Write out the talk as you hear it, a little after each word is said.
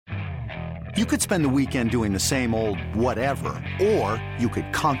You could spend the weekend doing the same old whatever, or you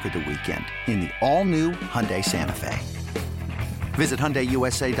could conquer the weekend in the all-new Hyundai Santa Fe. Visit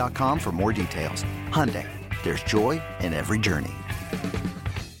HyundaiUSA.com for more details. Hyundai, there's joy in every journey.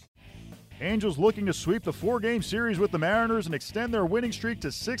 Angels looking to sweep the 4-game series with the Mariners and extend their winning streak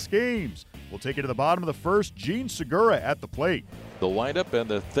to 6 games. We'll take it to the bottom of the first. Gene Segura at the plate. The windup and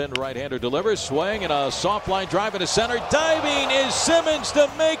the thin right-hander delivers. Swing and a soft line drive into center. Diving is Simmons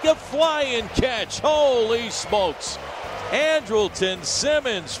to make a flying catch. Holy smokes. Andrelton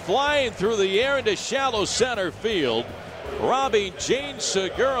Simmons flying through the air into shallow center field, robbing Gene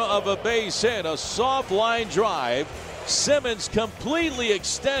Segura of a base hit. A soft line drive. Simmons completely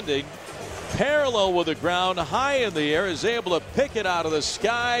extending, parallel with the ground, high in the air, is able to pick it out of the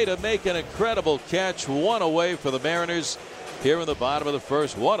sky to make an incredible catch. One away for the Mariners here in the bottom of the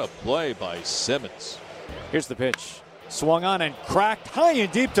first. What a play by Simmons. Here's the pitch. Swung on and cracked high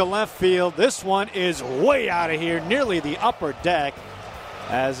and deep to left field. This one is way out of here, nearly the upper deck,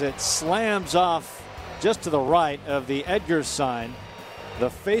 as it slams off just to the right of the Edgar sign. The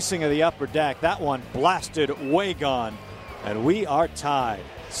facing of the upper deck, that one blasted way gone, and we are tied.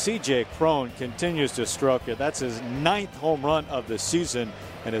 C.J. Cron continues to stroke it. That's his 9th home run of the season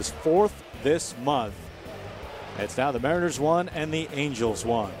and his 4th this month. It's now the Mariners 1 and the Angels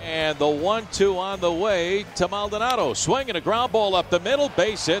 1. And the 1-2 on the way to Maldonado. Swinging a ground ball up the middle,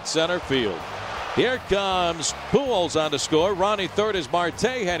 base hit center field. Here comes Pujols on to score. Ronnie third as Marte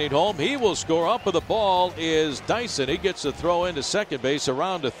heading home. He will score. Up with the ball is Dyson. He gets the throw into second base.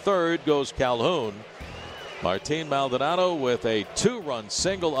 Around to third goes Calhoun. Martin Maldonado with a 2-run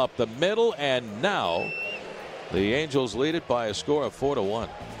single up the middle, and now the Angels lead it by a score of 4-1.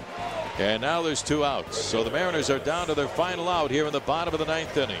 And now there's 2 outs. So the Mariners are down to their final out here in the bottom of the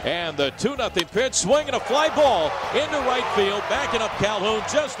 9th inning. And the 2-0 pitch, swinging a fly ball into right field, backing up Calhoun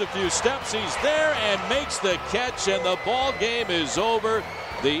just a few steps. He's there and makes the catch, and the ball game is over.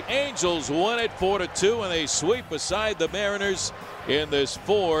 The Angels win it 4-2, and they sweep aside the Mariners in this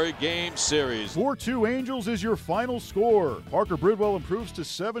 4-game series. 4-2 Angels is your final score. Parker Bridwell improves to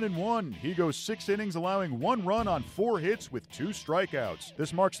 7-1. He goes 6 innings, allowing 1 run on 4 hits with 2 strikeouts.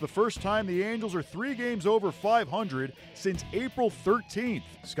 This marks the first time the Angels are 3 games over 500 since April 13th.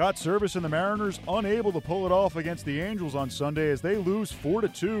 Scott Service and the Mariners unable to pull it off against the Angels on Sunday as they lose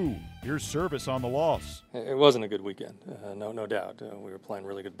 4-2. Here's Service on the loss. It wasn't a good weekend, no doubt. We were playing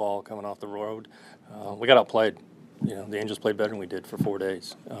really good ball coming off the road. We got outplayed. You know, the Angels played better than we did for 4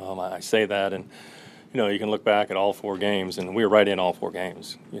 days. I say that, and you can look back at all 4 games, and we were right in all 4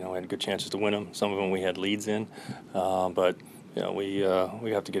 games. We had good chances to win them. Some of them we had leads in, but we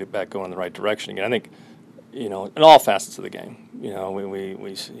have to get it back going in the right direction again. I think, in all facets of the game.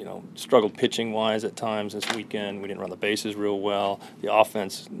 We struggled pitching wise at times this weekend. We didn't run the bases real well. The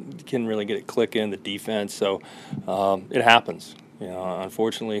offense couldn't really get it clicking. The defense, so it happens.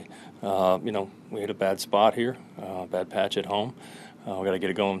 Unfortunately, we hit a bad spot here, bad patch at home. We got to get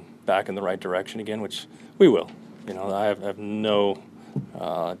it going back in the right direction again, which we will. I have no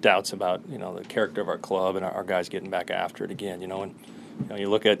doubts about the character of our club and our guys getting back after it again. And you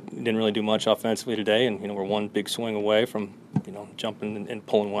look at, didn't really do much offensively today, and we're one big swing away from jumping and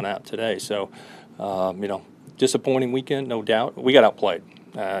pulling one out today. So disappointing weekend, no doubt. We got outplayed.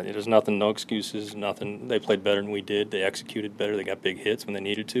 There's nothing, no excuses, nothing. They played better than we did. They executed better. They got big hits when they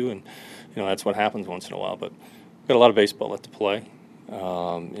needed to, and that's what happens once in a while. But we've got a lot of baseball left to play,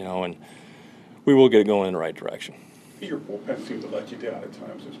 and we will get it going in the right direction. Your bullpen seemed to let you down at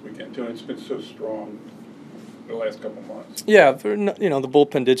times this weekend too. It's been so strong the last couple months. Yeah, the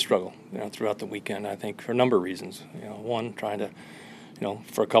bullpen did struggle, throughout the weekend. I think for a number of reasons. One, trying to.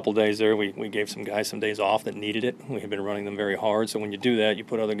 For a couple days there, we gave some guys some days off that needed it. We have been running them very hard. So when you do that, you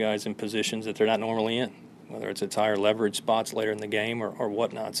put other guys in positions that they're not normally in, whether it's higher leverage spots later in the game or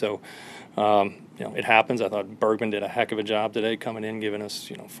whatnot. So, it happens. I thought Bergman did a heck of a job today coming in, giving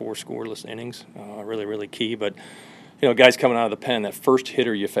us, 4 scoreless innings, really, really key. But, guys coming out of the pen, that first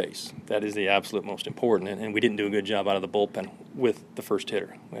hitter you face, that is the absolute most important. And we didn't do a good job out of the bullpen with the first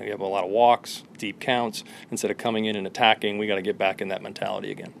hitter. We have a lot of walks, deep counts. Instead of coming in and attacking, we got to get back in that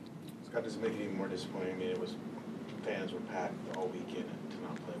mentality again. Scott, does it make it even more disappointing? I mean, fans were packed all weekend to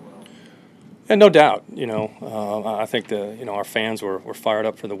not play well. And no doubt, I think our fans were fired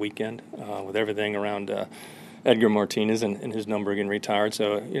up for the weekend with everything around Edgar Martinez and his number getting retired.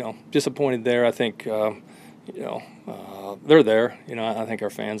 So, disappointed there. I think, they're there. I think our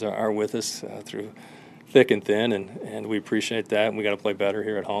fans are with us through thick and thin, and we appreciate that. And we got to play better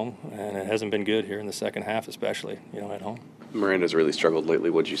here at home, and it hasn't been good here in the second half, especially, at home. Miranda's really struggled lately.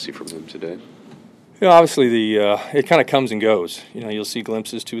 What did you see from him today? Obviously it kind of comes and goes. You'll see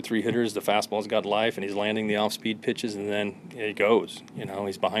glimpses, 2 or 3 hitters. The fastball's got life, and he's landing the off-speed pitches, and then it goes.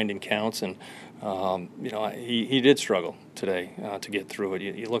 He's behind in counts, and he did struggle today to get through it.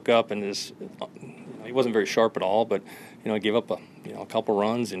 You look up, and he wasn't very sharp at all, but he gave up a couple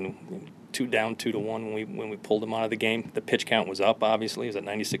runs and 2 to 1 when we pulled him out of the game. The pitch count was up. Obviously, he was at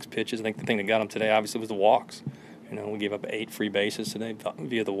 96 pitches. I think the thing that got him today obviously was the walks. We gave up 8 free bases today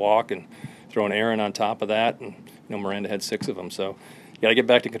via the walk, and throwing Aaron on top of that, and Miranda had 6 of them. So you got to get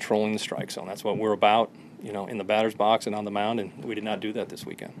back to controlling the strike zone. That's what we're about, in the batter's box and on the mound, and we did not do that this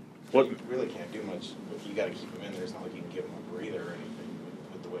weekend. What you really can't do much. You got to keep him in there. It's not like you can give him a breather or anything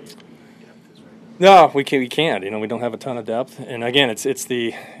with the way your depth is right now. No, we can't. We don't have a ton of depth, and again, it's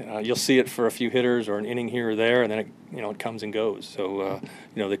the you'll see it for a few hitters or an inning here or there, and then it comes and goes. So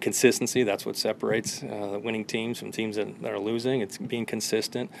the consistency, that's what separates the winning teams from teams that are losing. It's being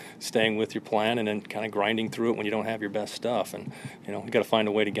consistent, staying with your plan, and then kind of grinding through it when you don't have your best stuff. And you got to find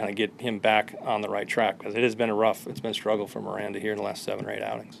a way to kind of get him back on the right track, because it has been a struggle for Miranda here in the last 7 or 8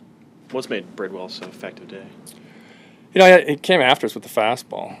 outings. What's made Bridwell so effective today? It came after us with the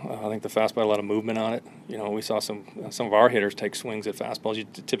fastball. I think the fastball had a lot of movement on it. We saw some of our hitters take swings at fastballs you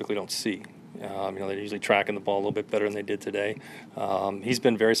typically don't see. They're usually tracking the ball a little bit better than they did today. He's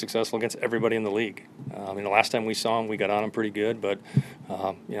been very successful against everybody in the league. The last time we saw him, we got on him pretty good, but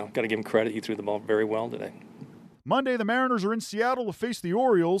got to give him credit. He threw the ball very well today. Monday, the Mariners are in Seattle to face the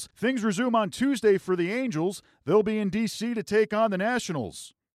Orioles. Things resume on Tuesday for the Angels. They'll be in D.C. to take on the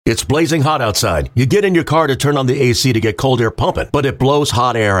Nationals. It's blazing hot outside. You get in your car to turn on the AC to get cold air pumping, but it blows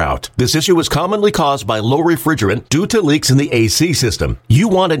hot air out. This issue is commonly caused by low refrigerant due to leaks in the AC system. You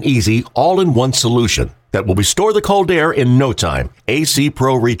want an easy, all-in-one solution that will restore the cold air in no time. AC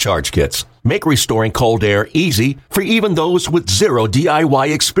Pro Recharge Kits make restoring cold air easy for even those with zero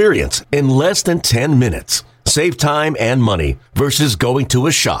DIY experience in less than 10 minutes. Save time and money versus going to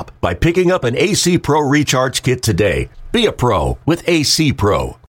a shop by picking up an AC Pro Recharge Kit today. Be a pro with AC Pro.